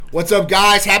What's up,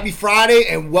 guys? Happy Friday,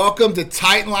 and welcome to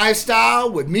Titan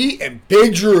Lifestyle with me and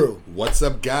Big Drew. What's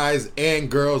up, guys and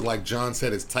girls? Like John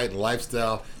said, it's Titan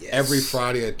Lifestyle. Yes. Every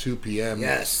Friday at 2 p.m.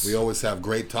 Yes. We always have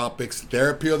great topics.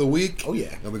 Therapy of the week. Oh,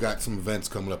 yeah. And we got some events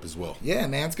coming up as well. Yeah,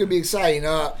 man, it's going to be exciting.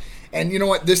 And you know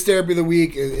what? This Therapy of the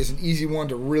Week is an easy one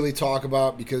to really talk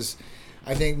about because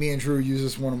I think me and Drew use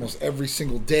this one almost every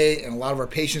single day, and a lot of our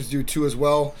patients do too as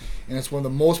well. And it's one of the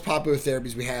most popular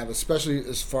therapies we have, especially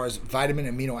as far as vitamin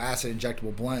and amino acid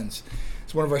injectable blends.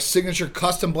 It's one of our signature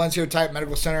custom blends here at Titan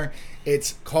Medical Center.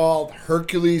 It's called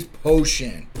Hercules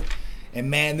Potion. And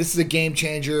man, this is a game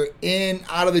changer in,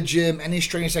 out of the gym, any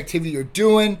strenuous activity you're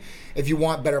doing. If you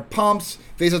want better pumps,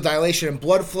 vasodilation and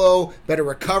blood flow, better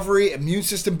recovery, immune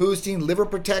system boosting, liver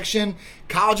protection,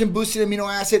 collagen boosting amino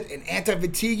acid, and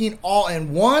anti-fatiguing all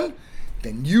in one,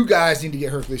 then you guys need to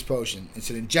get Hercules Potion. It's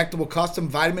an injectable custom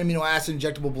vitamin amino acid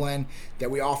injectable blend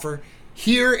that we offer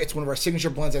here. It's one of our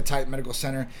signature blends at Titan Medical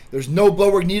Center. There's no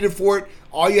blood work needed for it.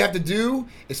 All you have to do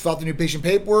is fill out the new patient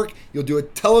paperwork. You'll do a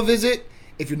televisit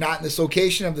if you're not in this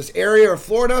location of this area or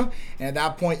Florida, and at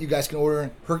that point you guys can order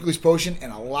Hercules Potion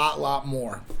and a lot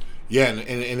more. Yeah,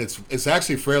 and it's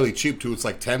actually fairly cheap too. It's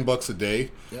like $10 a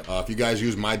day. Yep. If you guys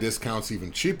use my discounts,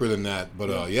 even cheaper than that.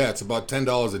 But yeah, it's about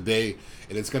 $10 a day,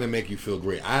 and it's gonna make you feel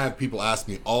great. I have people ask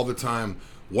me all the time,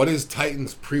 "What is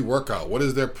Titan's pre-workout? What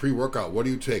is their pre-workout? What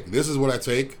do you take?" This is what I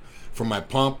take for my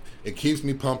pump. It keeps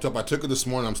me pumped up. I took it this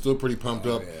morning. I'm still pretty pumped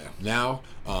up now.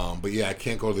 But yeah, I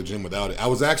can't go to the gym without it. I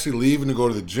was actually leaving to go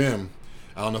to the gym.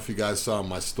 I don't know if you guys saw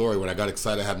my story when I got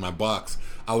excited. I had my box.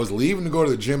 I was leaving to go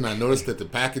to the gym, and I noticed that the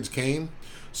package came.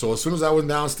 So as soon as I went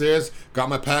downstairs, got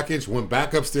my package, went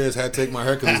back upstairs, had to take my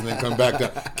Hercules, and then come back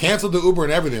down. Canceled the Uber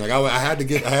and everything. Like I had to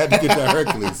get that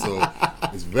Hercules. So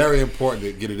it's very important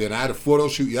to get it in. I had a photo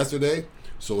shoot yesterday,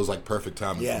 so it was like perfect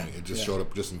timing for me. It just showed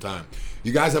up just in time.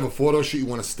 You guys have a photo shoot, you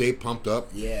want to stay pumped up.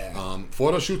 Yeah.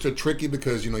 Photo shoots are tricky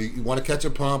because you want to catch a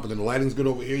pump, and then the lighting's good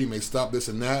over here. You may stop this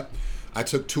and that. I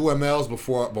took 2 mLs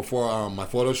before my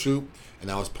photo shoot,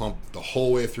 and I was pumped the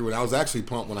whole way through. And I was actually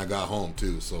pumped when I got home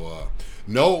too. So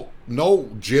no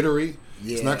jittery.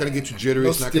 Yeah. It's not going to get you jittery.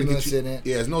 No it's not going to get you in it.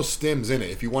 Yeah, there's no stims in it.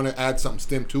 If you want to add something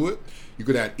stim to it, you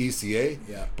could add ECA.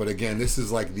 Yeah. But again, this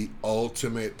is like the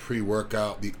ultimate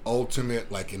pre-workout, the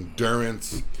ultimate like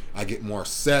endurance. I get more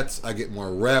sets, I get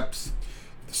more reps.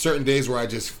 Certain days where I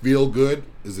just feel good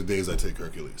is the days I take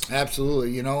Hercules.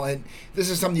 Absolutely, and this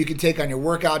is something you can take on your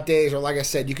workout days, or like I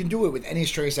said, you can do it with any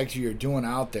strenuous activity you're doing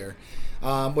out there,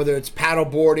 whether it's paddle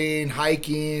boarding,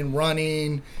 hiking,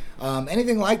 running,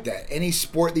 anything like that. Any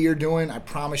sport that you're doing, I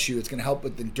promise you, it's going to help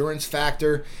with the endurance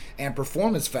factor and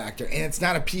performance factor. And it's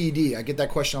not a PED. I get that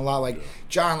question a lot. Like,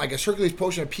 John, like, is Hercules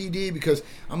Potion a PED because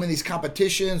I'm in these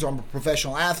competitions or I'm a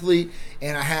professional athlete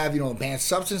and I have, a banned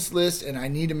substance list and I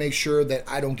need to make sure that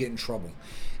I don't get in trouble.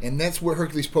 And that's what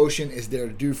Hercules Potion is there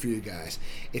to do for you guys.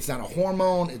 It's not a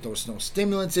hormone. There's no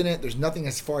stimulants in it. There's nothing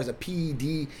as far as a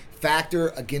PED factor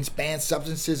against banned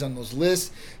substances on those lists.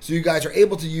 So you guys are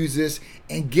able to use this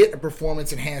and get a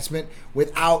performance enhancement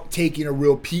without taking a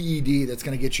real PED that's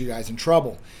going to get you guys in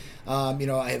trouble.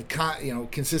 I have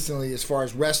consistently, as far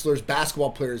as wrestlers,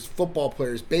 basketball players, football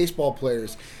players, baseball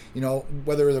players,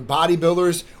 whether they're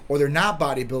bodybuilders or they're not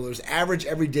bodybuilders, average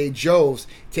everyday Joes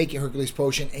taking Hercules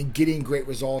Potion and getting great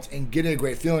results and getting a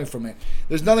great feeling from it.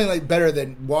 There's nothing like better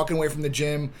than walking away from the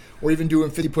gym or even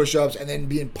doing 50 push-ups and then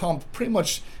being pumped pretty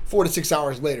much 4 to 6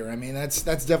 hours later. I mean, that's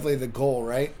definitely the goal,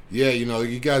 right? Yeah,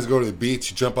 you guys go to the beach,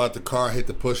 you jump out the car, hit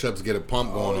the push-ups, get a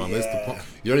pump going on. That's the pump.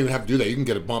 You don't even have to do that. You can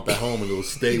get a pump at home and it'll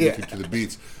stay with you to the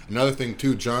beach. Another thing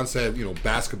too, John said,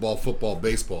 basketball, football,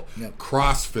 baseball,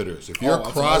 CrossFitters. If you're a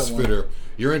CrossFitter,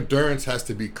 your endurance has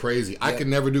to be crazy. I could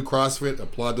never do CrossFit.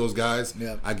 Applaud those guys.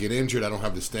 I get injured. I don't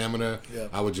have the stamina.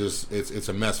 I would it's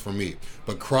a mess for me.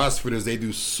 But CrossFitters, they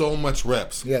do so much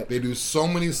reps. They do so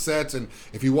many sets. And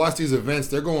if you watch these events,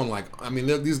 they're going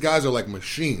these guys are like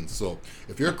machines. So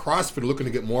if you're a CrossFitter looking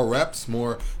to get more reps,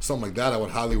 something like that, I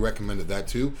would highly recommend that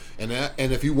too. And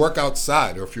if you work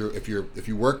outside, or if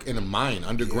you work in a mine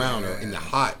underground or in the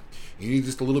hot, you need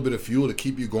just a little bit of fuel to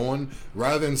keep you going,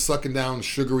 rather than sucking down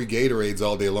sugary Gatorades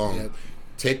all day long.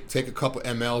 Take a couple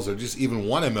mLs or just even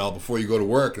 1 ml before you go to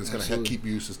work, and it's going to keep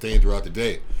you sustained throughout the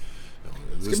day.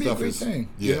 It's gonna be a great thing.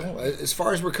 Yeah. You know, as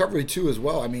far as recovery too, as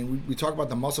well. I mean, we talk about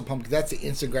the muscle pump. That's the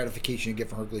instant gratification you get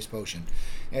from Hercules Potion.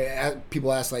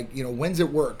 People ask, like, you know, when's it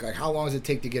work? Like, how long does it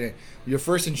take to get it? Your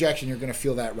first injection, you're gonna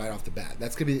feel that right off the bat.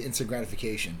 That's gonna be the instant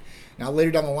gratification. Now,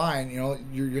 later down the line, you know,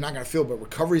 you're not gonna feel, but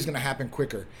recovery is gonna happen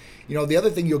quicker. You know, the other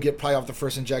thing you'll get probably off the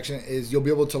first injection is you'll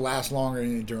be able to last longer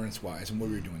in endurance-wise and what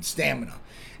you're doing, stamina.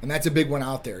 And that's a big one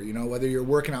out there, you know, whether you're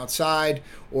working outside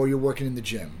or you're working in the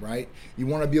gym, right? You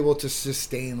want to be able to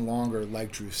sustain longer,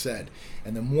 like Drew said.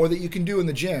 And the more that you can do in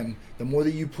the gym, the more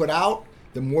that you put out,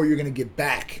 the more you're going to get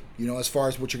back, you know, as far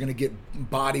as what you're going to get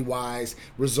body-wise,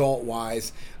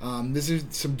 result-wise. This is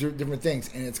some different things,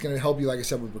 and it's going to help you, like I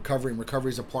said, with recovery. And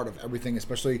recovery is a part of everything,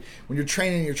 especially when you're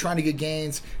training, you're trying to get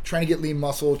gains, trying to get lean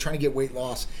muscle, trying to get weight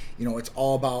loss. You know, it's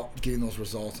all about getting those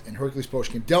results, and Hercules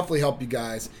Potion can definitely help you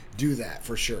guys do that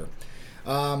for sure.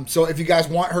 So if you guys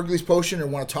want Hercules Potion or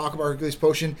want to talk about Hercules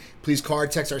Potion, please call or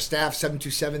text our staff,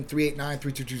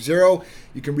 727-389-3220.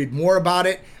 You can read more about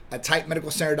it at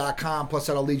TypeMedicalCenter.com. Plus,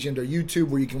 that'll lead you into YouTube,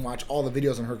 where you can watch all the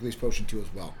videos on Hercules Potion too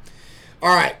as well.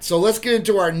 All right, so let's get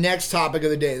into our next topic of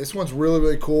the day. This one's really,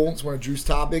 really cool. It's one of Drew's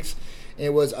topics.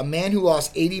 It was a man who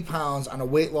lost 80 pounds on a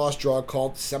weight loss drug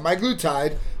called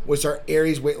semaglutide, which is our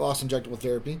Aries weight loss injectable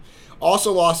therapy.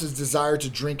 Also lost his desire to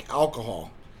drink alcohol.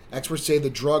 Experts say the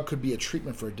drug could be a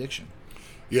treatment for addiction.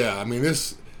 Yeah, I mean,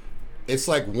 it's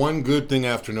like one good thing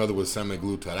after another with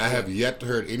semaglutide. I have yet to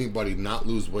heard anybody not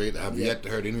lose weight. I have yet to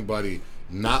heard anybody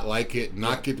not like it,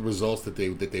 not get the results that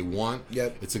they want.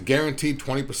 Yep. It's a guaranteed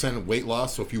 20% weight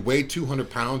loss. So if you weigh 200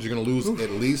 pounds, you're going to lose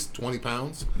at least 20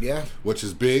 pounds. Yeah. Which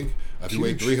is big. If you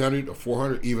weigh 300 or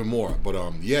 400, even more. But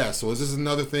yeah, so this is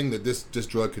another thing that this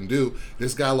drug can do.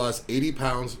 This guy lost 80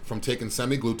 pounds from taking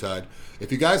semaglutide.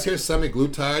 If you guys hear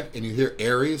semaglutide and you hear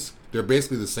Aries, they're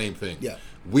basically the same thing. Yeah.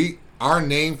 Our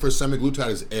name for semaglutide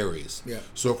is Aries. Yeah.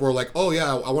 So if we're like, oh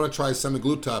yeah, I want to try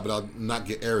semaglutide, but I'll not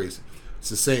get Aries, it's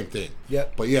the same thing. Yeah.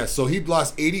 But yeah, so he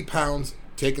lost 80 pounds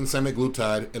taking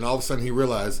semaglutide, and all of a sudden he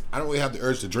realized, I don't really have the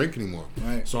urge to drink anymore.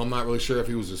 Right. So I'm not really sure if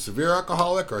he was a severe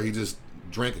alcoholic or he just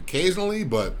drank occasionally,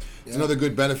 but it's another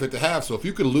good benefit to have. So if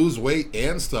you could lose weight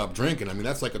and stop drinking, I mean,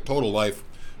 that's like a total life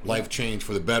change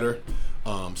for the better.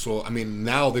 So I mean,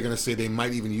 now they're going to say they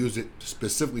might even use it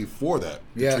specifically for that,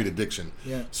 to treat addiction.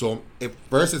 Yeah. So if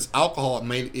first it's alcohol, it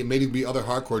may even be other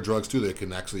hardcore drugs too that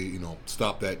can actually, you know,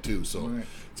 stop that too. So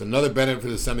it's another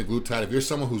benefit of semaglutide. If you're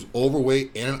someone who's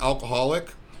overweight and an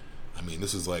alcoholic, I mean,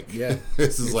 this is like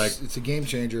it's a game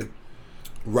changer.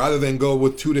 Rather than go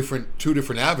with two different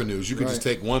avenues, you could just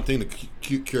take one thing to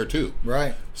cure two.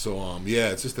 Right. So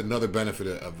it's just another benefit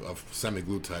of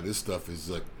semaglutide. This stuff is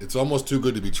like, it's almost too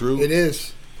good to be true. It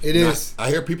is. It is.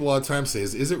 I hear people all the time say,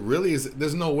 "Is it really?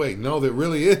 There's no way." No, there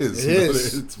really is. It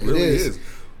is. It really is.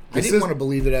 I didn't want to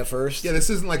believe it at first. Yeah, this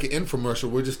isn't like an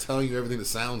infomercial. We're just telling you everything that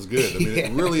sounds good. I mean,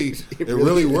 it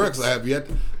really works. I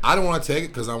don't want to take it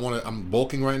because I'm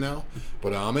bulking right now,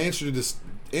 but I'm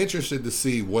interested to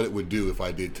see what it would do if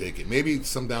I did take it. Maybe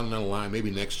some down the line,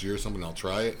 maybe next year or something, I'll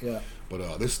try it. Yeah.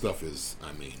 But this stuff is,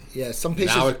 I mean... Yeah, some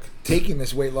patients taking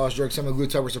this weight loss drug,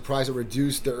 semaglutide, were surprised it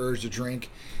reduced their urge to drink.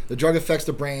 The drug affects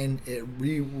the brain. It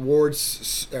rewires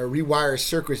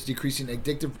circuits, decreasing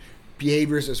addictive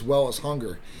behaviors as well as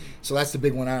hunger. So that's the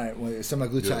big one on it,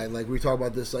 semaglutide. Yeah. Like, we talk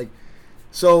about this, like...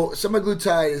 So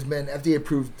semaglutide has been FDA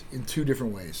approved in two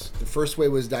different ways. The first way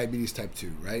was diabetes type 2,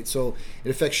 right? So it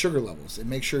affects sugar levels. It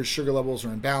makes sure sugar levels are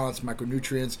in balance,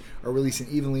 micronutrients are releasing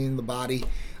evenly in the body.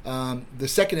 The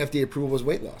second FDA approval was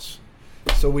weight loss.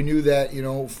 So we knew that, you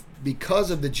know,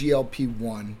 because of the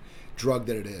GLP-1 drug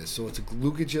that it is. So it's a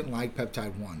glucagon-like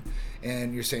peptide 1.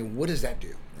 And you're saying, what does that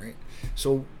do, right?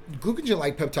 So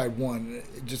glucagon-like peptide 1,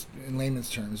 just in layman's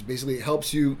terms, basically it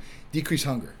helps you decrease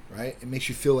hunger, right? It makes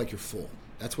you feel like you're full.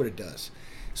 That's what it does.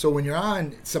 So when you're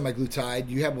on semaglutide,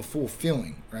 you have a full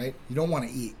feeling, right? You don't want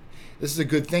to eat. This is a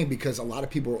good thing because a lot of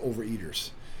people are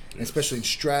overeaters, and especially in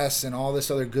stress and all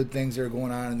this other good things that are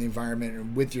going on in the environment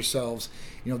and with yourselves.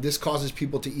 You know, this causes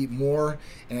people to eat more,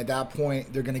 and at that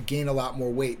point, they're going to gain a lot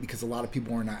more weight because a lot of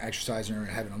people are not exercising or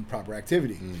having improper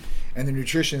activity. And the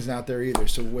nutrition is not there either,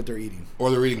 so what they're eating.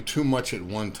 Or they're eating too much at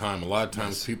one time. A lot of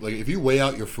times people, like, if you weigh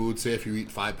out your food, say if you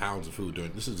eat 5 pounds of food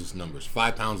this is just numbers,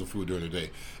 5 pounds of food during the day,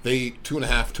 they eat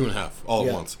 2.5 all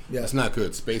at once. Yeah. It's not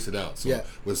good. Space it out. So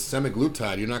with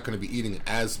semaglutide, you're not going to be eating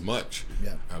as much.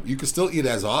 Yeah. You can still eat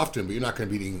as often, but you're not going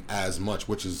to be eating as much,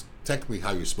 which is technically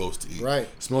how you're supposed to eat. Right. You're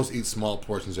supposed to eat small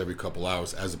portions every couple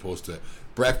hours as opposed to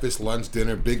breakfast, lunch,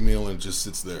 dinner, big meal, and it just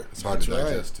sits there. It's hard to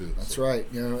digest too. That's right.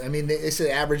 You know, I mean, they say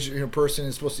the average person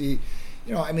is supposed to eat,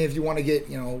 you know, I mean, if you want to get,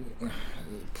 you know,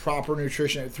 proper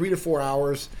nutrition, 3 to 4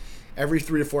 hours. every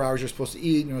 3 to 4 hours you're supposed to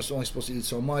eat. It's only supposed to eat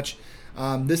so much.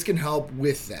 This can help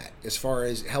with that as far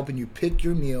as helping you pick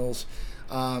your meals,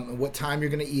 what time you're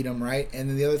going to eat them, right? And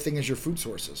then the other thing is your food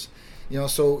sources.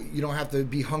 So you don't have to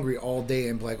be hungry all day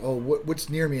and be like, oh, what's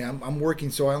near me? I'm working,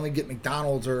 so I only get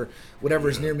McDonald's or whatever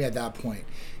is near me at that point.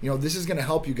 This is going to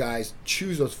help you guys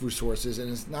choose those food sources, and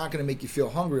it's not going to make you feel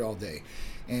hungry all day.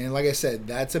 And like I said,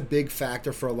 that's a big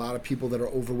factor for a lot of people that are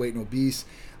overweight and obese,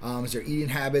 is their eating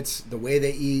habits, the way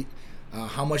they eat,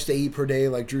 how much they eat per day,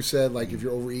 like Drew said, like if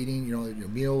you're overeating, your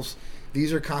meals.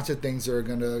 These are constant things that are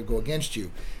going to go against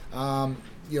you.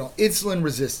 Insulin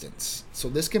resistance. So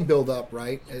this can build up,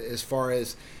 right, as far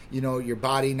as, your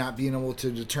body not being able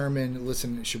to determine,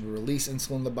 listen, should we release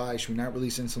insulin in the body? Should we not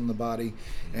release insulin in the body?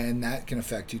 And that can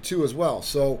affect you too as well.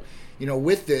 So,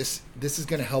 with this is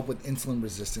going to help with insulin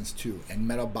resistance too, and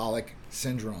metabolic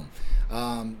syndrome.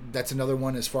 That's another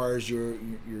one as far as your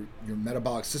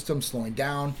metabolic system slowing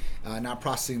down, not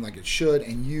processing like it should,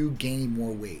 and you gaining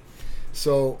more weight.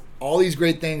 So all these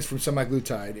great things from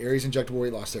semaglutide, Aries injectable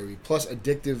weight loss therapy, plus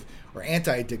addictive or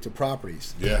anti-addictive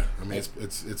properties. Yeah, I mean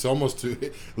it's almost too.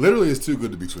 Literally, it's too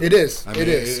good to be true. It is. I mean,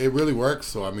 it really works.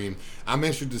 So I mean, I'm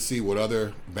interested to see what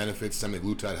other benefits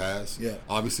semaglutide has. Yeah.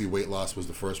 Obviously, weight loss was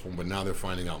the first one, but now they're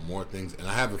finding out more things, and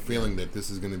I have a feeling that this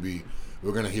is going to be.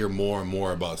 We're going to hear more and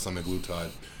more about semaglutide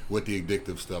with the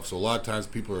addictive stuff. So a lot of times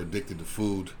people are addicted to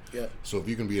food. Yeah. So if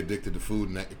you can be addicted to food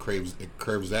and it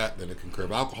curves that, then it can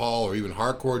curve alcohol or even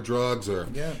hardcore drugs, or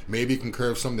maybe it can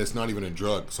curve something that's not even a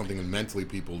drug, something that mentally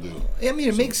people do. I mean,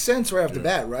 it makes sense right off the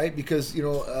bat, right? Because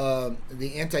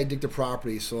the anti-addictive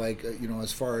properties. So like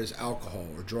as far as alcohol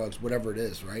or drugs, whatever it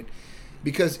is, right?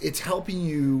 Because it's helping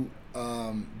you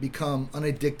become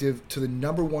unaddictive to the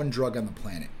number one drug on the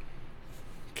planet.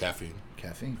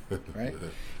 Caffeine, right?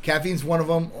 Caffeine's one of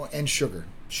them, and sugar.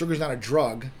 Sugar's not a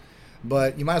drug,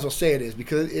 but you might as well say it is,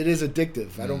 because it is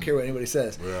addictive. I don't care what anybody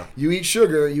says. Yeah. You eat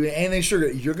sugar, you eat anything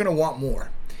sugar, you're going to want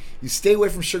more. You stay away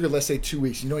from sugar, let's say 2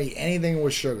 weeks. You don't eat anything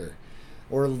with sugar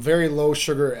or very low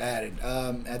sugar added.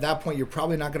 At that point, you're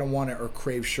probably not going to want to or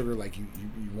crave sugar like you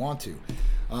want to.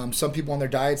 Some people on their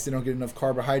diets, they don't get enough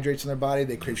carbohydrates in their body.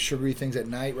 They crave sugary things at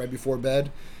night right before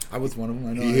bed. I was one of them.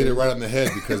 I know. You hit it right on the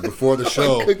head, because before the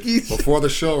show,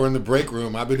 or in the break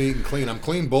room, I've been eating clean. I'm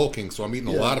clean bulking, so I'm eating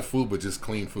a lot of food, but just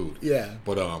clean food. Yeah.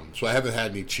 But so I haven't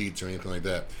had any cheats or anything like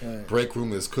that. Right. Break room,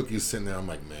 there's cookies sitting there. I'm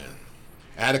like, man.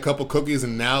 Add a couple cookies,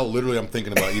 and now literally I'm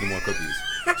thinking about eating more cookies.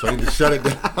 So I need to shut it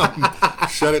down.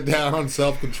 Shut it down.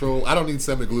 Self-control. I don't need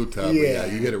semaglutide. But yeah,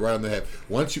 you hit it right on the head.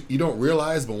 Once you don't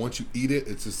realize, but once you eat it,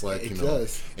 it's just like, it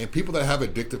does. And people that have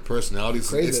addictive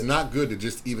personalities, it's not good to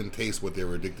just even taste what they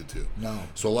were addicted to. No.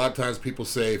 So a lot of times people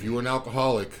say, if you were an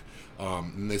alcoholic,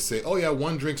 and they say, oh yeah,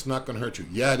 one drink's not going to hurt you.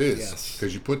 Yeah, it is.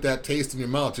 Because you put that taste in your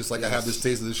mouth, just like I have this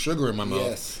taste of this sugar in my mouth.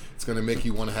 Yes. It's going to make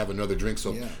you want to have another drink.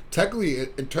 So technically,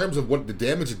 in terms of what the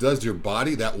damage it does to your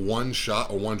body, that one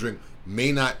shot or one drink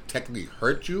may not technically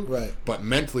hurt you, right? But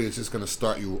mentally, it's just going to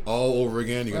start you all over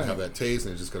again. You're going to have that taste,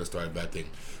 and it's just going to start a bad thing.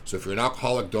 So if you're an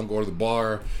alcoholic, don't go to the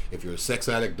bar. If you're a sex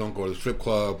addict, don't go to the strip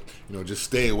club. Just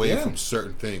stay away from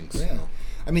certain things. Yeah.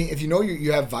 I mean, if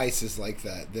you have vices like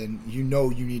that, then you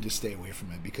need to stay away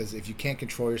from it, because if you can't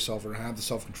control yourself or have the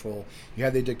self-control, you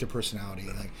have the addictive personality,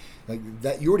 like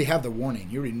that, you already have the warning.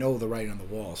 You already know the writing on the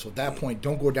wall. So at that point,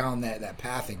 don't go down that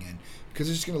path again, because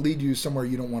it's just going to lead you somewhere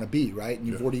you don't want to be, right? And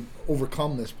you've already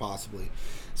overcome this possibly.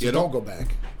 So don't go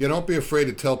back. Yeah, don't be afraid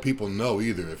to tell people no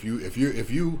either.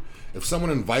 If someone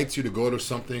invites you to go to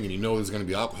something and you know there's going to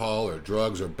be alcohol or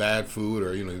drugs or bad food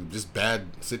or just bad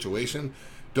situation,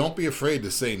 don't be afraid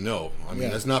to say no. I mean,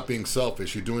 that's not being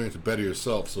selfish. You're doing it to better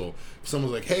yourself. So if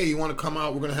someone's like, hey, you want to come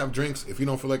out? We're going to have drinks. If you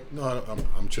don't feel like, no,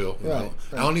 I'm chill. Right.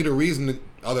 I don't need a reason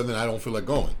other than I don't feel like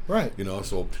going. Right.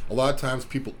 So a lot of times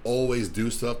people always do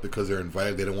stuff because they're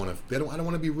invited. They don't want to. I don't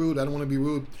want to be rude. I don't want to be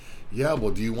rude. Yeah,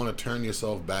 well, do you want to turn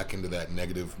yourself back into that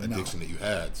negative addiction that you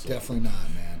had? So definitely not,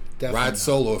 man. Definitely ride not.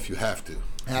 solo if you have to.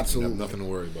 Absolutely. You have nothing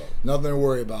to worry about. Nothing to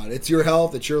worry about. It's your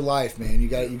health. It's your life, man. You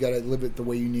got to live it the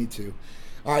way you need to.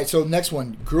 All right, so next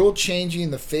one. Girl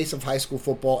changing the face of high school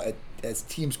football as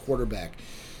team's quarterback.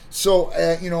 So,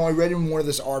 I read in one of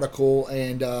this article,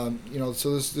 and,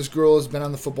 so this girl has been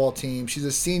on the football team. She's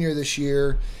a senior this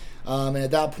year, and at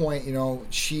that point,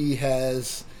 she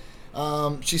has...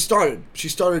 she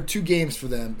started 2 games for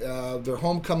them, their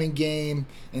homecoming game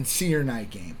and senior night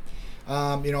game.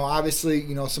 Obviously,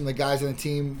 some of the guys on the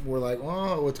team were like,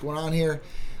 oh, what's going on here?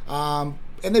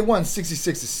 And they won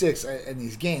 66-6 in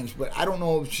these games, but I don't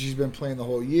know if she's been playing the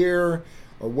whole year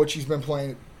or what she's been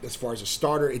playing as far as a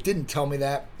starter. It didn't tell me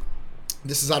that.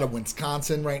 This is out of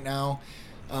Wisconsin right now.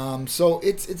 So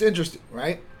it's interesting,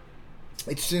 right?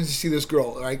 as soon as you see this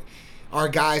girl, like, are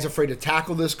guys afraid to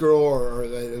tackle this girl, or are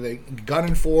they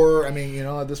gunning for her? I mean,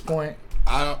 at this point.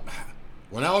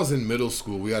 When I was in middle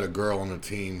school, we had a girl on the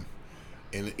team,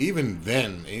 and even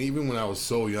then, and even when I was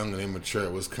so young and immature,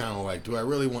 it was kind of like, do I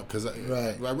really want? Because do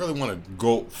I really want to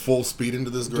go full speed into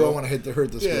this girl? Do I want to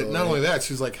hurt this girl? Yeah. Not only that,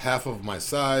 she's like half of my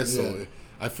size, so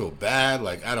I feel bad.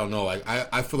 Like, I don't know. Like,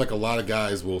 I feel like a lot of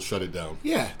guys will shut it down.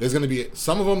 Yeah. There's gonna be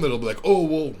some of them that'll be like, oh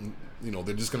well.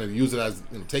 They're just going to use it as,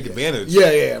 take advantage.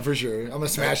 Yeah, for sure. I'm going to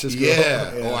smash this girl.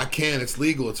 Yeah. Oh, I can. It's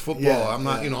legal. It's football. I'm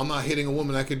not, I'm not hitting a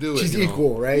woman. I could do it. She's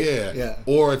equal, right? Yeah.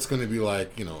 Or it's going to be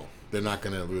like, they're not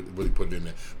going to really put it in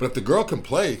there. But if the girl can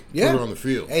play, put her on the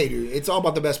field. Hey, dude, it's all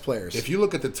about the best players. If you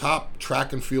look at the top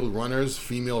track and field runners,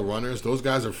 female runners, those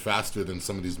guys are faster than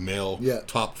some of these male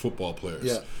top football players.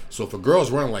 Yeah. So if a girl's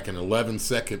running like an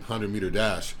 11-second 100-meter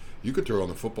dash, you could throw her on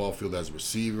the football field as a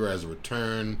receiver, as a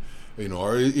return,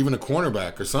 or even a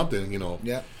cornerback or something,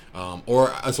 Yeah.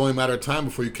 Or it's only a matter of time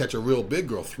before you catch a real big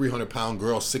girl, 300-pound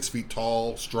girl, 6 feet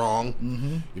tall, strong.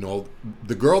 Mm-hmm.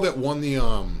 The girl that won the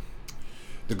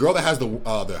girl that has the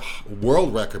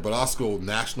world record, but also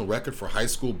national record for high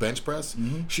school bench press,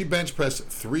 she bench pressed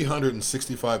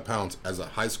 365 pounds as a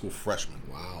high school freshman.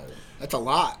 Wow. That's a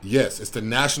lot. Yes, it's the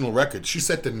national record. She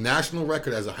set the national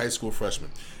record as a high school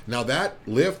freshman. Now, that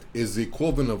lift is the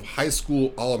equivalent of high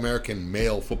school All-American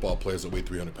male football players that weigh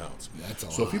 300 pounds. That's a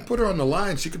lot. So if you put her on the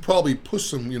line, she could probably push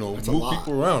some, move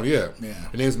people around. Yeah.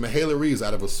 Her name's Mahala Reeves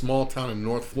out of a small town in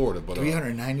North Florida. But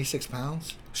 396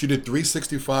 pounds? She did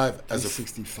 365 as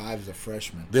a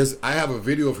freshman. I have a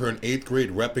video of her in 8th grade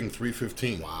repping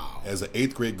 315. Wow. As an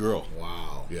 8th grade girl.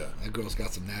 Wow. Yeah. That girl's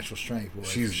got some natural strength, boy.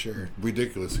 She's sure.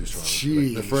 ridiculously strong.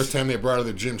 Jeez. The first time they brought her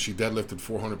to the gym, she deadlifted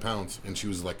 400 pounds, and she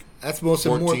was like that's most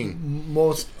 14.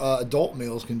 Most adult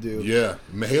males can do. Yeah.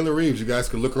 Mahala Reeves, you guys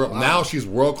can look her up. Wow. Now she's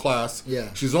world class.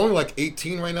 Yeah. She's only like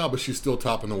 18 right now, but she's still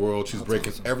top in the world. She's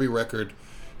breaking every record.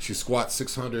 She squats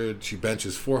 600. She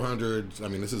benches 400. I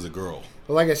mean, this is a girl.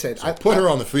 But like I said, so put her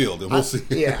on the field, and we'll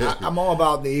see. I'm all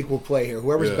about the equal play here.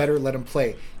 Whoever's better, let them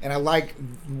play. And I like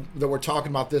that we're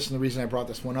talking about this, and the reason I brought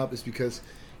this one up is because,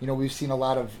 we've seen a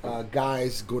lot of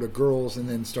guys go to girls and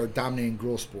then start dominating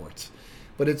girl sports.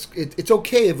 But it's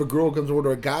okay if a girl comes over to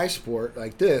a guy sport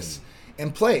like this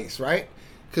and plays, right?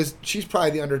 Because she's probably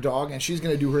the underdog, and she's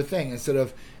going to do her thing instead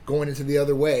of going into the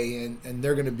other way, and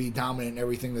they're going to be dominant in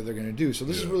everything that they're going to do. So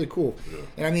this is really cool. Yeah.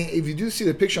 And I mean, if you do see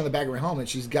the picture on the back of her helmet,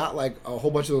 she's got like a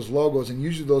whole bunch of those logos, and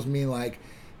usually those mean like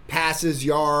passes,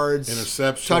 yards,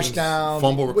 interceptions, touchdown,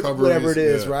 fumble recoveries, whatever it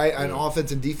is, right? On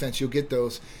offense and defense, you'll get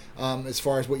those as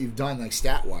far as what you've done, like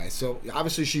stat-wise. So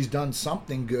obviously she's done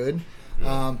something good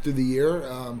through the year.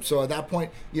 So at that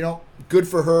point, good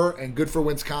for her and good for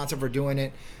Wisconsin for doing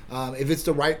it. If it's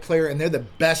the right player, and they're the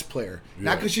best player,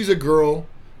 not because she's a girl,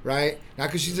 right? Not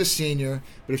because she's a senior,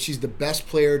 but if she's the best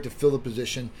player to fill the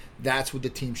position, that's what the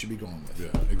team should be going with.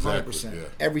 Yeah, exactly. 100%. Yeah.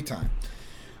 Every time.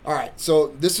 All right,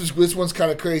 so this one's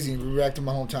kind of crazy. We're back to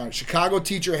my hometown. Chicago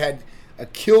teacher had a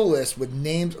kill list with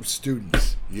names of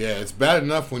students. Yeah, it's bad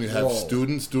enough when you have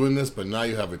students doing this, but now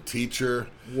you have a teacher.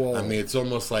 Whoa. I mean, it's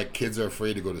almost like kids are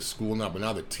afraid to go to school now, but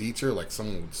now the teacher, like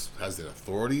someone has the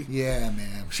authority. Yeah,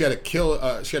 man. She had a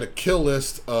kill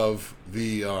list of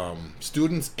the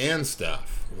students and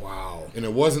staff. Wow. And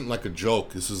it wasn't like a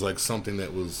joke. This is like something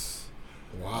that was.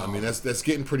 Wow. I mean, that's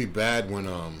getting pretty bad when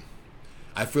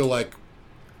I feel like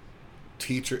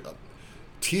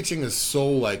teaching is so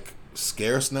like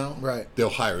scarce now. Right. They'll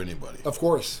hire anybody. Of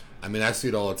course. I mean, I see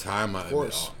it all the time. Of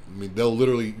course. I mean, they'll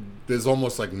literally. There's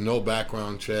almost like no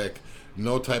background check,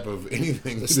 no type of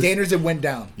anything. The standards have went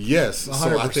down. Yes. 100%.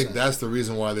 So I think that's the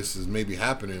reason why this is maybe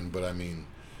happening. But I mean,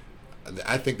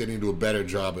 I think they need to do a better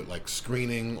job at like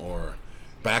screening or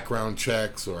background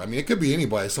checks. Or I mean, it could be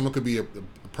anybody. Someone could be a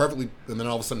perfectly, and then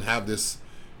all of a sudden have this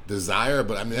desire.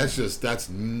 But I mean, that's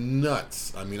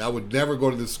nuts. I mean, I would never go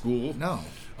to this school. No.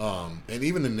 And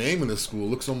even the name of the school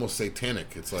looks almost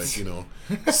satanic. It's like, Saint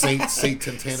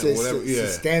Tantana, whatever. Yeah.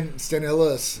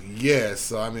 Stanilis. Yeah,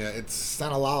 so I mean, it's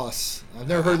Stanislaus. I've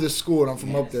never heard of this school, and I'm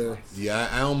from up there. Yeah,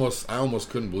 I almost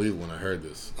couldn't believe it when I heard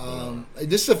this.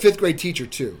 This is a 5th grade teacher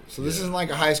too, so this isn't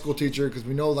like a high school teacher because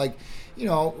we know like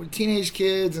teenage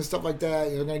kids and stuff like that.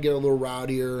 They're gonna get a little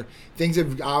rowdier. Things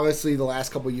have obviously the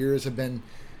last couple of years have been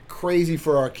crazy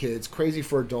for our kids, crazy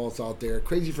for adults out there,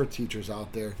 crazy for teachers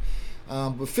out there.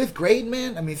 But 5th grade,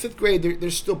 man, I mean, 5th grade, they're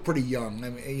still pretty young. I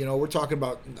mean, we're talking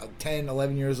about 10,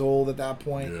 11 years old at that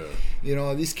point.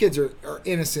 Yeah. These kids are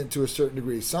innocent to a certain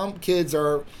degree. Some kids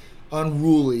are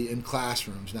unruly in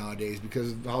classrooms nowadays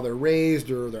because of how they're raised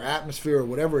or their atmosphere or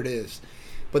whatever it is.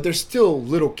 But they're still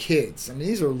little kids. I mean,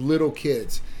 these are little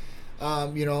kids.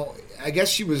 you know, I guess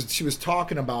she was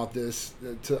talking about this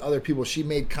to other people. She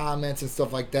made comments and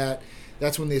stuff like that.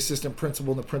 That's when the assistant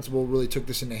principal and the principal really took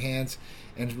this into hands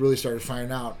and really started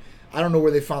finding out. I don't know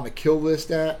where they found the kill list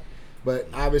at, but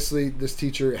obviously this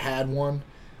teacher had one,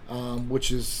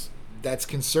 that's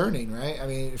concerning, right? I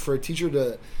mean, for a teacher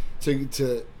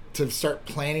to start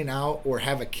planning out or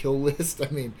have a kill list,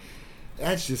 I mean,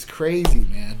 that's just crazy,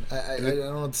 man. I don't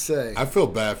know what to say. I feel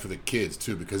bad for the kids,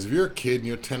 too, because if you're a kid and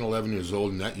you're 10, 11 years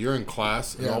old and you're in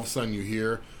class and all of a sudden you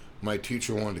hear my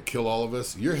teacher wanted to kill all of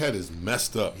us, your head is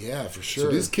messed up. Yeah, for sure.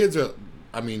 So these kids are,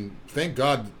 I mean, thank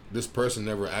God this person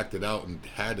never acted out and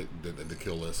had the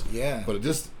kill list. Yeah. But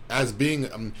just as being,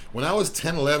 when I was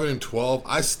 10, 11, and 12,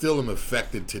 I still am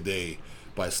affected today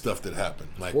by stuff that happened.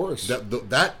 Like, of course.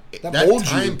 That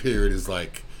time period is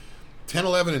like 10,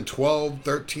 11, and 12,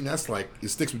 13, that's like, it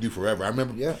sticks with you forever. I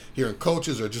remember hearing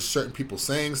coaches or just certain people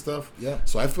saying stuff. Yeah.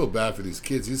 So I feel bad for these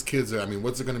kids. These kids are, I mean,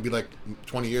 what's it going to be like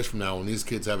 20 years from now when these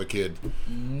kids have a kid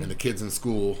and the kids in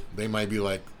school, they might be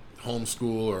like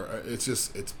homeschool or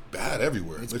it's bad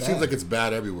everywhere. It seems like it's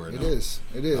bad everywhere now. It is.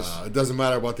 It doesn't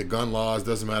matter about the gun laws,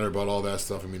 doesn't matter about all that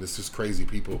stuff. I mean, it's just crazy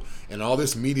people. And all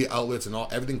this media outlets and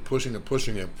everything pushing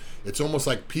it. It's almost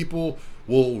like people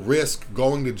will risk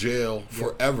going to jail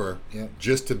forever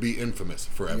just to be infamous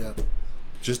forever. Yep.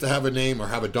 Just to have a name or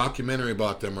have a documentary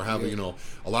about them or have,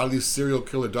 a lot of these serial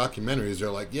killer documentaries, they're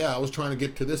like, I was trying to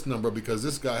get to this number because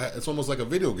this guy, it's almost like a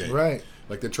video game. Right.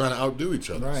 Like they're trying to outdo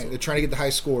each other. Right. So. They're trying to get the high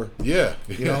score. Yeah.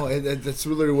 You know, that's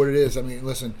literally what it is. I mean,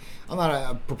 listen, I'm not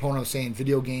a proponent of saying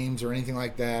video games or anything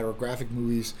like that or graphic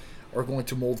movies are going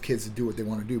to mold kids to do what they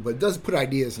want to do, but it does put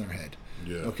ideas in their head.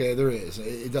 Yeah. Okay, there is.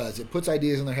 It does. It puts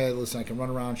ideas in their head. Listen, I can run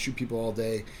around, shoot people all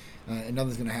day. And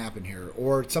nothing's going to happen here,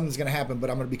 or something's going to happen, but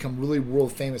I'm going to become really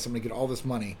world famous. I'm going to get all this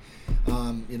money.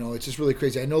 It's just really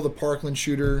crazy. I know the Parkland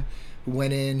shooter who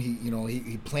went in.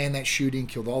 He planned that shooting,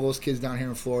 killed all those kids down here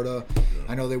in Florida. Yeah.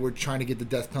 I know they were trying to get the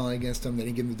death penalty against him. They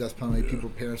didn't give him the death penalty. Yeah.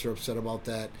 Parents are upset about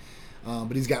that.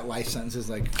 But he's got life sentences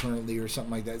like currently or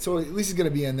something like that. So at least he's going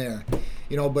to be in there.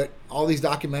 But all these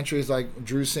documentaries, like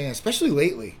Drew's saying, especially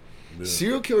lately,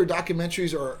 serial killer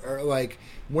documentaries are like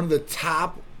one of the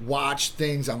top watched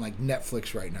things on like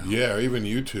Netflix right now. Yeah, or even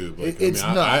YouTube. Like, it's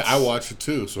nuts. I watch it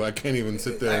too, so I can't even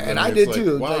sit there. And I did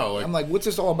too. Wow. I'm like, what's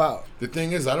this all about? The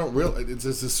thing is, I don't realize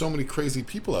there's so many crazy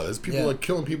people out there. There's people like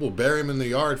killing people, bury them in the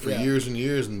yard for years and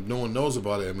years, and no one knows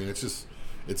about it. I mean, it's just.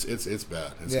 It's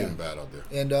bad. It's getting bad out there.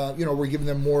 And we're giving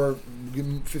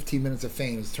them 15 minutes of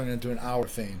fame. It's turning into an hour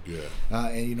of fame. Yeah.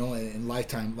 In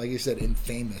Lifetime, like you said,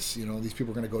 infamous. These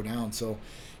people are going to go down. So,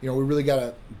 we really got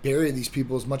to bury these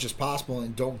people as much as possible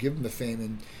and don't give them the fame.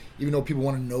 And even though people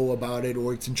want to know about it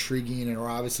or it's intriguing or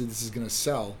obviously this is going to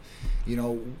sell,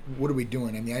 what are we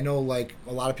doing? I mean, I know like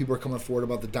a lot of people are coming forward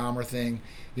about the Dahmer thing.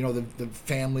 The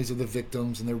families of the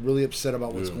victims, and they're really upset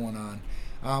about what's going on.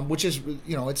 Which is,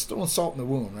 it's throwing salt in the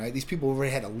wound, right? These people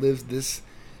already had to live this,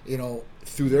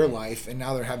 through their life, and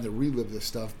now they're having to relive this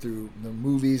stuff through the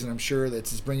movies, and I'm sure that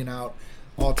it's bringing out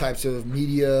all types of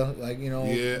media, like,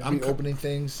 reopening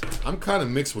things. I'm kind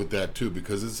of mixed with that, too,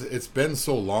 because it's been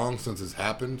so long since it's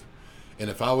happened, and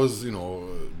if I was,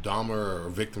 Dahmer or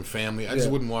victim family, I just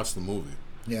wouldn't watch the movie.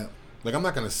 Yeah. Like, I'm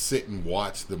not going to sit and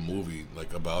watch the movie,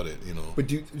 like, about it, But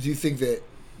do you think that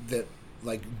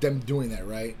like, them doing that,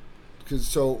 right?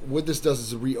 So what this does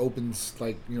is it reopens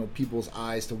people's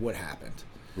eyes to what happened.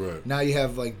 Right. Now you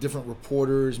have like different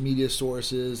reporters, media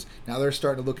sources. Now they're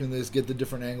starting to look into this, get the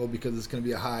different angle because it's going to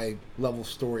be a high level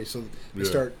story. So they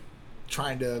start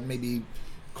trying to maybe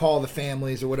call the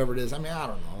families or whatever it is. I mean, I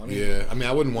don't know.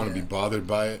 I wouldn't want to be bothered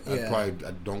by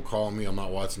it. Don't call me. I'm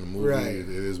not watching the movie. Right. It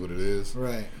is what it is.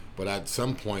 Right. But at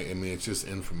some point, I mean, it's just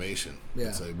information. Yeah.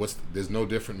 It's like, there's no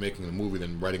different making a movie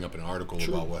than writing up an article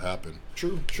about what happened.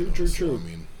 True. So, I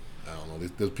mean, I don't know.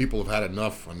 These people have had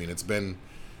enough. I mean, it's been,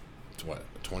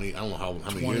 20, I don't know how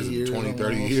many years 20,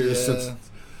 30 years since.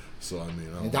 So, I mean,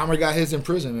 and Dahmer got his in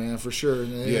prison, man, for sure.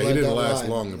 He didn't last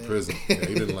long in prison. He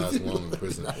didn't last long in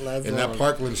prison. And that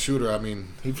Parkland shooter, I mean...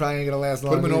 He probably ain't going to last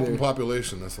long Put him in either. open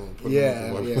population. That's all.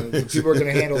 Yeah. People are going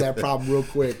to handle that problem real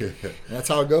quick. And that's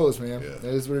how it goes, man. Yeah. That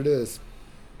is what it is.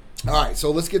 All right, so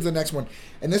let's get to the next one.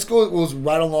 And this goes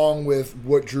right along with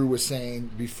what Drew was saying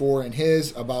before in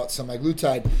his about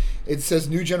semaglutide. It says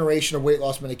new generation of weight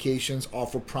loss medications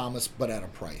offer promise but at a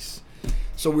price.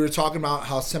 So we were talking about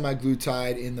how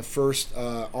semaglutide in the first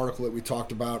article that we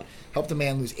talked about helped a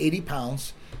man lose 80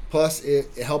 pounds, plus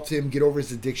it helped him get over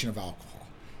his addiction of alcohol.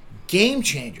 Game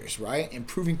changers, right?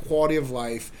 Improving quality of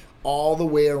life all the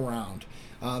way around.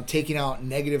 Taking out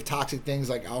negative, toxic things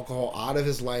like alcohol out of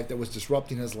his life that was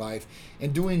disrupting his life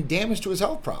and doing damage to his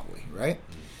health probably, right?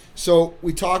 So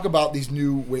we talk about these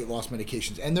new weight loss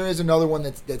medications, and there is another one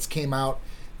that's came out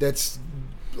that's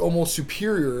almost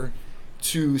superior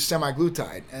to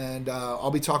semaglutide, and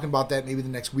I'll be talking about that maybe the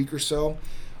next week or so,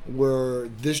 where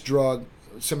this drug,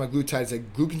 semaglutide, is a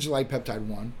glucagon-like peptide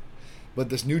 1, but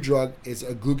this new drug is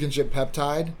a glucagon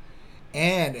peptide,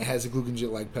 and it has a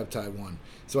glucagon-like peptide 1.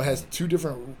 So it has two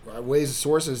different ways of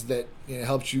sources that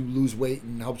helps you lose weight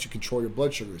and helps you control your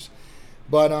blood sugars.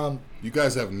 But you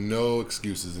guys have no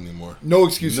excuses anymore. No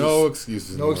excuses. No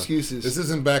excuses. No excuses. This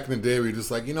isn't back in the day where you're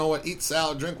just like, you know what, eat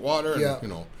salad, drink water,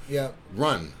 and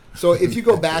run. So if you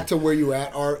go back to where you were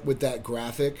at, Art, with that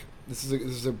graphic, this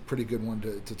is a pretty good one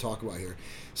to talk about here.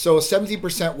 So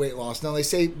 17% weight loss. Now they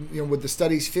say with the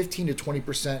studies, 15 to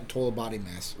 20% total body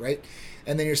mass, right?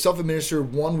 And then your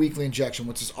self-administered 1 weekly injection,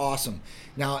 which is awesome.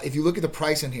 Now, if you look at the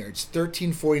price in here, it's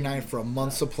 $13.49 for a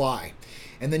month's supply.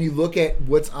 And then you look at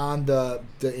what's on the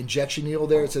injection needle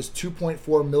there. It says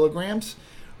 2.4 milligrams,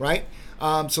 right?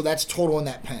 So that's total in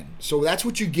that pen. So that's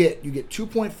what you get. You get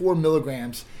 2.4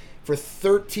 milligrams for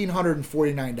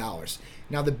 $1,349.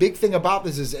 Now, the big thing about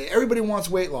this is everybody wants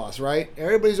weight loss, right?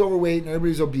 Everybody's overweight and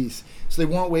everybody's obese. So they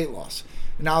want weight loss.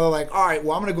 Now they're like, all right,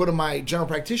 well, I'm going to go to my general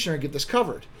practitioner and get this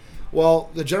covered. Well,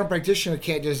 the general practitioner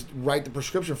can't just write the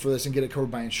prescription for this and get it covered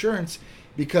by insurance,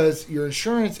 because your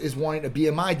insurance is wanting a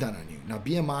BMI done on you. Now,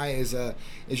 BMI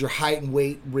is your height and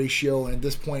weight ratio, and at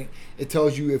this point, it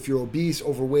tells you if you're obese,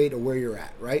 overweight, or where you're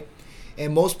at, right?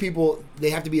 And most people,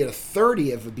 they have to be at a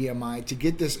 30 of a BMI to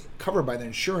get this covered by the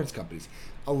insurance companies.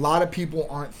 A lot of people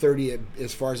aren't 30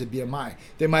 as far as a BMI.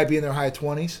 They might be in their high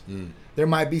 20s. There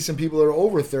might be some people that are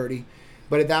over 30,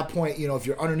 but at that point, if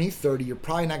you're underneath 30, you're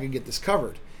probably not going to get this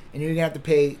covered. And you're going to have to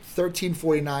pay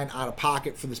 $13.49 out of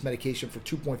pocket for this medication for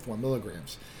 2.4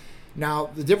 milligrams. Now,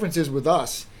 the difference is with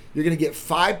us, you're going to get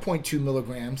 5.2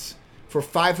 milligrams for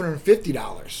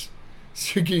 $550.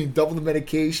 So you're getting double the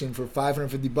medication for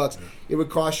 $550. It would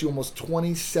cost you almost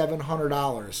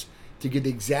 $2,700 to get the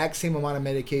exact same amount of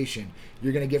medication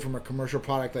you're going to get from a commercial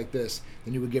product like this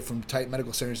than you would get from Titan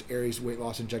Medical Center's Aries Weight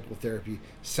Loss Injectable Therapy,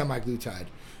 semaglutide.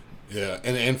 Yeah,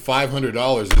 and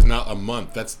 $500 is not a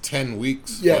month. That's 10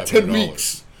 weeks. Yeah, 10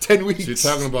 weeks. 10 weeks. So you're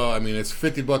talking about, it's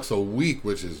 $50 a week,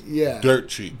 which is dirt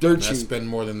cheap. Dirt cheap. I spend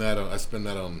more than that. I spend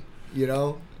that on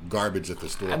garbage at the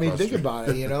store. Think about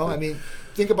it.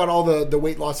 Think about all the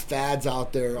weight loss fads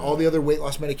out there, all the other weight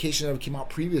loss medication that came out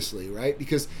previously, right?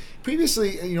 Because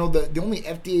previously, the only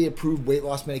FDA-approved weight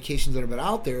loss medications that have been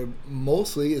out there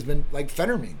mostly has been like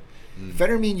phentermine.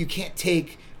 Phentermine you can't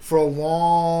take for a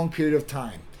long period of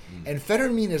time. And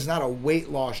phentermine is not a weight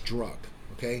loss drug,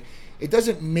 okay? It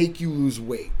doesn't make you lose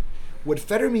weight. What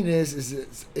phentermine is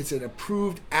it's an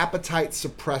approved appetite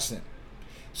suppressant.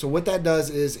 So what that does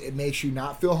is it makes you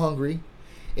not feel hungry.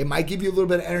 It might give you a little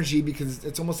bit of energy because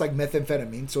it's almost like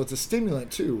methamphetamine. So it's a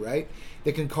stimulant too, right?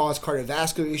 That can cause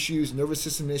cardiovascular issues, nervous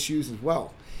system issues as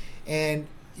well. And,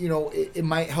 it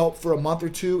might help for a month or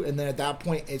two, and then at that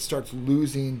point it starts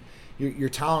losing your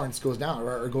tolerance goes down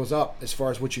or goes up as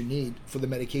far as what you need for the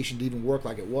medication to even work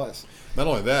like it was. Not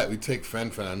only that, we take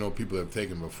fen. I know people have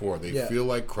taken before. They feel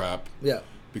like crap. Yeah.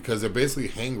 Because they're basically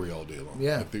hangry all day long.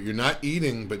 Yeah. You're not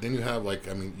eating, but then you have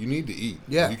you need to eat.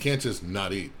 Yeah. You can't just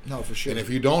not eat. No, for sure. And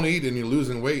if you don't eat and you're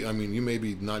losing weight, you may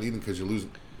be not eating because you're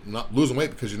not losing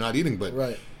weight because you're not eating, but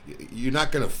you're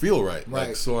not going to feel right.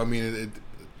 Right.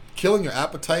 Killing your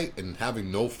appetite and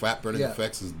having no fat burning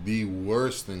effects is the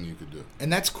worst thing you could do.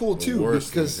 And that's cool too,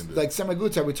 because like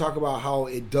semaglutide, we talk about how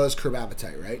it does curb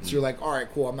appetite, right? So you're like, all right,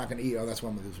 cool, I'm not going to eat. Oh, that's why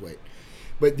I'm going to lose weight.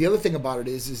 But the other thing about it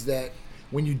is that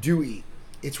when you do eat,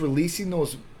 it's releasing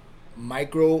those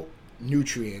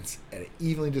micronutrients at an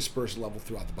evenly dispersed level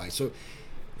throughout the body. So,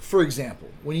 for example,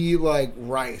 when you eat like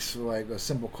rice or like a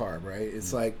simple carb, right?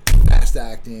 It's like fast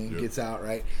acting, gets out,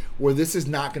 right? Where this is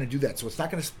not going to do that. So it's not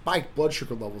going to spike blood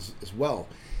sugar levels as well.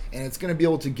 And it's going to be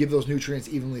able to give those nutrients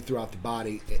evenly throughout the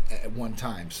body at one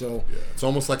time. So it's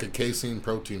almost like a casein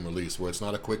protein release where it's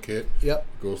not a quick hit. Yep.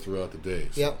 It goes throughout the day.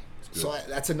 So So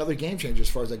that's another game changer as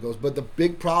far as that goes. But the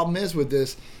big problem is with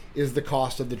this is the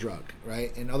cost of the drug,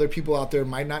 right? And other people out there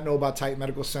might not know about Titan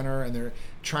Medical Center, and they're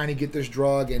trying to get this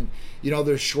drug, and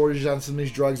there's shortages on some of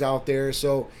these drugs out there.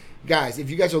 So guys, if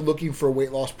you guys are looking for a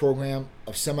weight loss program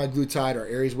of semaglutide or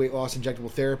Aries Weight Loss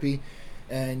Injectable Therapy,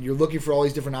 and you're looking for all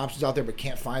these different options out there but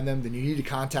can't find them, then you need to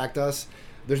contact us.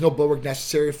 There's no blood work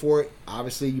necessary for it.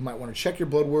 Obviously, you might want to check your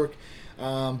blood work,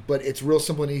 but it's real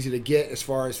simple and easy to get as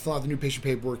far as filling out the new patient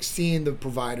paperwork, seeing the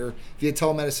provider via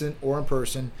telemedicine or in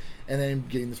person, and then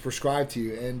getting this prescribed to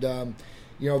you. And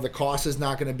the cost is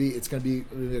not going to be, it's going to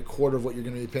be a quarter of what you're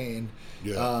going to be paying,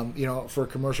 for a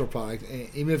commercial product. And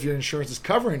even if your insurance is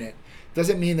covering it,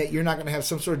 doesn't mean that you're not going to have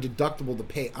some sort of deductible to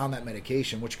pay on that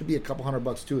medication, which could be a couple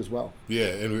 $100 too as well. Yeah,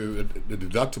 and the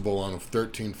deductible on a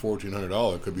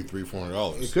 $1,400 could be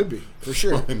 $300-$400. It could be, for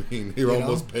sure. I mean, you're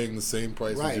almost paying the same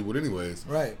price as you would anyways.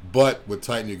 Right. But with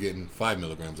Titan, you're getting 5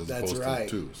 milligrams as opposed to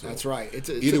 2. So That's right.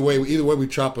 Either way we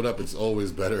chop it up, it's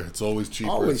always better. It's always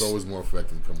cheaper. It's always more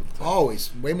effective to come with Titan.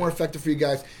 Always. Way more effective for you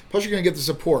guys. Plus, you're going to get the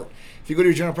support. If you go to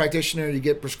your general practitioner and you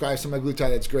get prescribed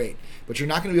semaglutide, that's great. But you're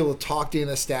not going to be able to talk to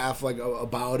the staff like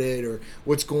about it or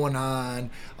what's going on,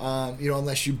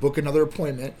 unless you book another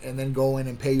appointment and then go in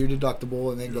and pay your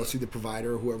deductible and then go see the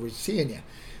provider or whoever's seeing you.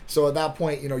 So at that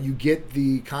point, you get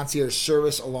the concierge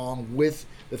service along with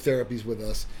the therapies with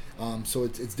us. So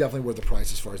it's definitely worth the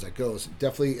price as far as that goes.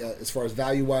 Definitely, as far as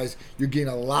value-wise, you're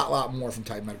getting a lot more from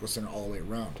Titan Medical Center all the way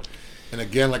around. And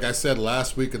again, like I said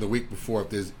last week or the week before,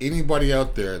 if there's anybody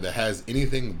out there that has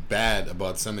anything bad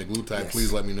about semaglutide,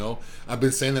 please let me know. I've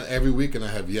been saying that every week, and I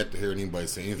have yet to hear anybody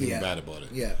say anything bad about it.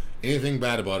 Yeah. Anything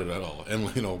bad about it at all. And,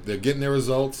 they're getting their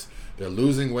results. They're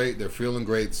losing weight. They're feeling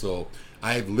great. So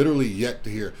I have literally yet to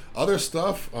hear. Other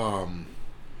stuff,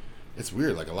 it's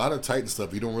weird. Like a lot of Titan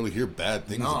stuff, you don't really hear bad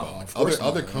things about.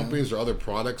 Other companies or other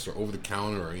products or over the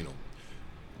counter or,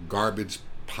 garbage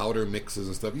powder mixes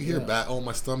and stuff. You hear bad. Oh,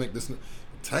 my stomach. This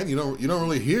Titan. You don't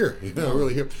really hear. You don't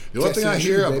really hear. The only thing I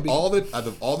hear of all the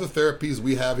therapies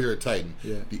we have here at Titan,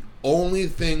 the only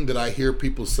thing that I hear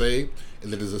people say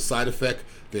and that is a side effect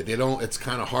that they don't. It's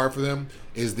kind of hard for them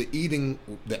is the eating.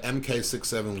 The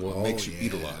MK67 makes you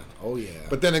eat a lot. Oh yeah.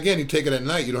 But then again, you take it at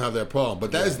night, you don't have that problem.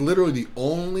 But that is literally the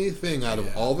only thing out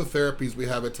of all the therapies we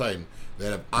have at Titan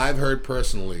that I've heard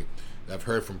personally. I've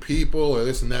heard from people or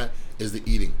this and that is the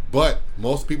eating. But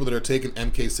most people that are taking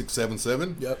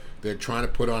MK677, they're trying to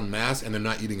put on mass and they're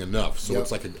not eating enough. So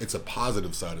it's a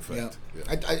positive side effect.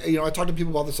 I talk to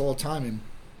people about this all the time, and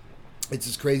it's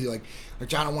just crazy. Like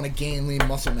John, I want to gain lean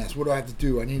muscle mass. What do I have to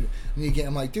do? I need to get.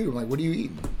 I'm like, dude. What are you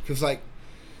eating? Because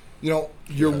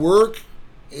your work,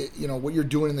 what you're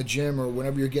doing in the gym or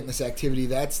whenever you're getting this activity,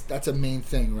 that's a main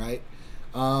thing, right?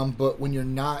 But when you're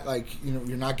not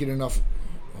you're not getting enough.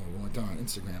 We went down on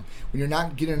Instagram. When you're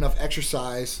not getting enough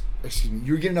exercise,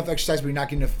 you're getting enough exercise, but you're not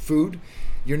getting enough food,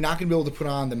 you're not going to be able to put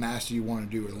on the mass that you want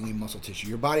to do or the lean muscle tissue.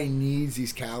 Your body needs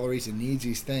these calories and needs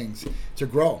these things to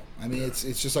grow. I mean, it's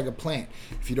just like a plant.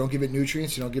 If you don't give it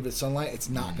nutrients, you don't give it sunlight, it's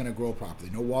not going to grow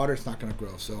properly. No water, it's not going to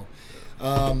grow. So,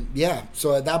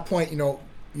 So at that point,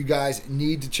 you guys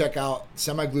need to check out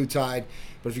semaglutide.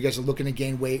 But if you guys are looking to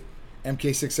gain weight,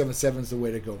 MK677 is the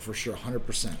way to go for sure,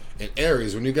 100%. And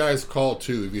Aries, when you guys call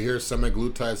too, if you hear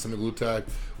semaglutide,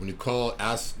 when you call,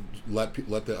 let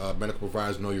the medical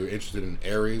providers know you're interested in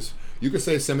Aries. You can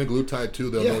say semaglutide too;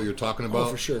 they'll know what you're talking about. Oh,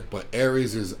 for sure. But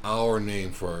Aries is our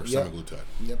name for semaglutide.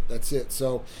 Yep, that's it.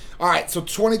 So, all right. So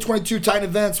 2022 Titan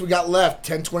events we got left.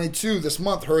 10/22 this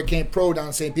month. Hurricane Pro down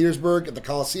in St. Petersburg at the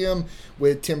Coliseum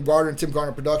with Tim Gardner and Tim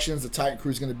Gardner Productions. The Titan crew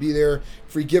is going to be there.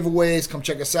 Free giveaways. Come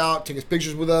check us out. Take us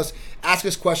pictures with us. Ask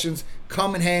us questions.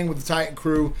 Come and hang with the Titan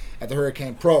crew at the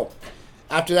Hurricane Pro.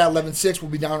 After that, 11/6, we'll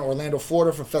be down in Orlando,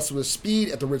 Florida for Festival of Speed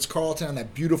at the Ritz-Carlton on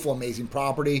that beautiful, amazing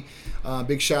property.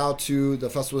 Big shout out to the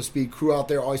Festival of Speed crew out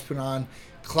there, always putting on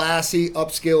classy,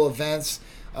 upscale events.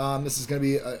 This is going to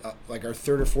be like our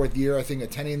third or fourth year, I think,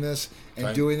 attending this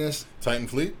and doing this. Titan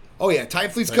Fleet? Oh, yeah,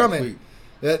 Titan Fleet's coming. Fleet.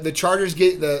 The Chargers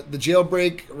get the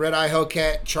jailbreak Red Eye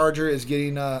Hellcat Charger is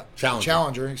getting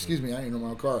Challenger. Excuse me, I don't even know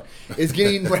my car is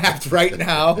getting wrapped right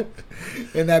now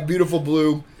in that beautiful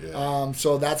blue. Yeah.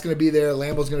 So that's going to be there.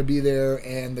 Lambo's going to be there,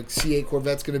 and the C8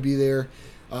 Corvette's going to be there.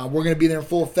 We're going to be there in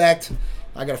full effect.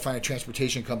 I got to find a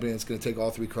transportation company that's going to take all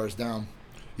three cars down.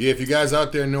 Yeah, if you guys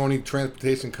out there know any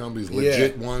transportation companies,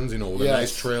 legit ones, with a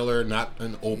nice trailer, not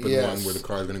an open one where the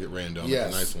car's going to get ran down,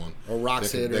 a nice one. Or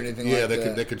rocks hit or anything like that.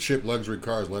 Yeah, they could ship luxury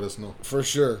cars. Let us know. For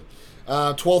sure.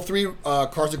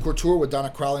 12/3, Cars and Couture with Donna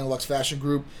Crowley and Lux Fashion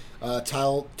Group.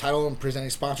 Title and presenting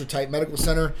sponsor, Titan Medical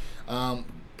Center.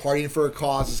 Partying for a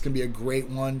Cause. It's going to be a great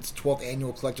one. It's 12th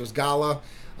Annual Collectors Gala.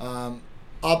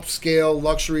 Upscale,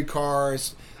 luxury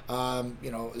cars.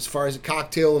 As far as a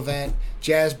cocktail event,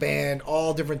 jazz band,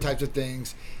 all different types of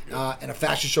things, and a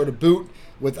fashion show to boot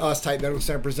with us, Titan Medical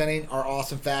Center, presenting our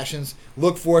awesome fashions.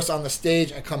 Look for us on the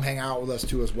stage and come hang out with us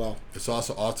too as well. It's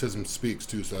also Autism Speaks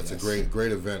too, so that's a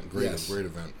great event. Great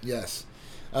event. Yes.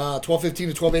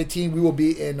 12/15 to 12/18, we will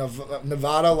be in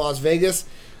Nevada, Las Vegas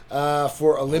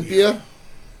for Olympia.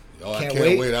 Oh, I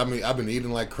can't wait. I mean, I've been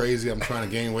eating like crazy. I'm trying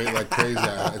to gain weight like crazy.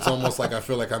 It's almost like I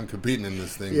feel like I'm competing in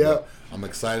this thing. Yeah. I'm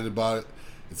excited about it.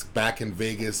 It's back in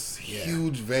Vegas.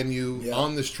 Huge venue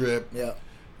on the Strip. Yeah.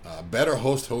 Better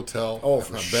host hotel. Oh,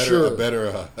 for sure. A lot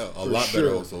better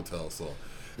host hotel. So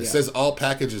It says all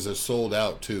packages are sold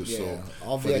out too. Yeah, so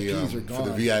all VIPs are gone. for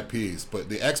the VIPs. But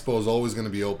the expo is always going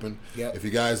to be open. Yep. If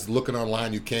you guys looking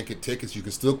online, you can't get tickets, you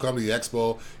can still come to the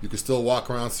expo. You can still walk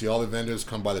around, see all the vendors,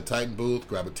 come by the Titan booth,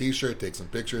 grab a T-shirt, take some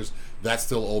pictures. That's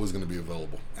still always going to be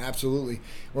available. Absolutely.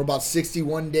 We're about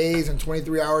 61 days and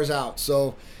 23 hours out.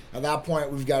 So at that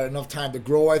point, we've got enough time to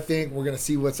grow, I think. We're going to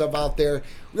see what's up out there.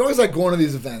 We always like going to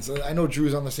these events. I know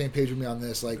Drew's on the same page with me on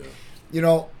this. Like, you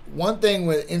know, one thing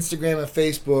with Instagram and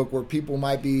Facebook where people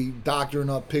might be doctoring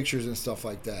up pictures and stuff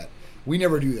like that, we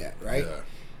never do that, right? Yeah.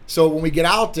 So when we get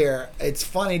out there, it's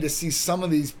funny to see some of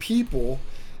these people,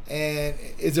 and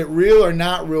is it real or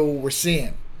not real what we're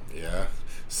seeing? Yeah.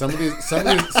 Some of these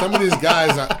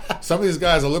guys,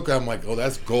 I look at, I'm like, oh,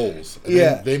 that's goals.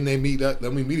 And then they meet up.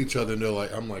 Then we meet each other, and they're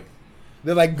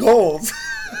like goals.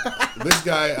 This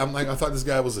guy, I'm like, I thought this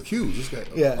guy was huge. This guy,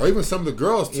 yeah. Or even some of the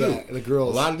girls too. Yeah, the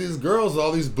girls. A lot of these girls,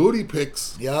 all these booty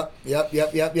pics. Yep.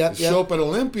 Show up at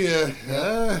Olympia.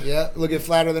 Yeah, looking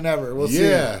flatter than ever. We'll see.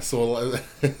 Yeah, so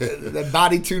the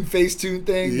body tune, face tune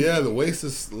thing. Yeah, the waist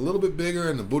is a little bit bigger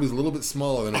and the booty's a little bit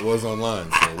smaller than it was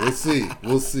online. So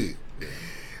we'll see.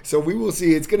 So we will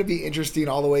see. It's going to be interesting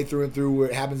all the way through and through.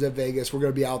 What happens at Vegas, we're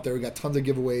going to be out there. We got tons of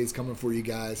giveaways coming for you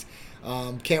guys.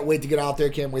 Can't wait to get out there.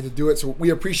 Can't wait to do it. So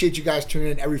we appreciate you guys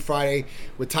tuning in every Friday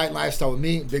with Titan Lifestyle with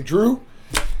me, Big Drew.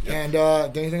 Yep. And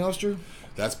anything else, Drew?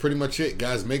 That's pretty much it,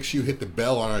 guys. Make sure you hit the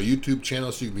bell on our YouTube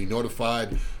channel so you can be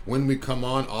notified when we come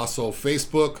on. Also,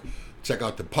 Facebook. Check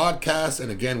out the podcast.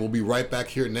 And again, we'll be right back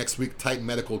here next week, Titan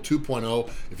Medical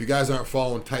 2.0. If you guys aren't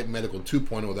following Titan Medical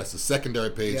 2.0, that's the secondary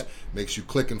page. Yep. Make sure you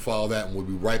click and follow that. And we'll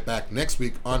be right back next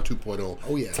week on 2.0.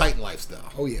 Oh, yeah. Titan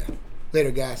Lifestyle. Oh, yeah. Later,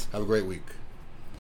 guys. Have a great week.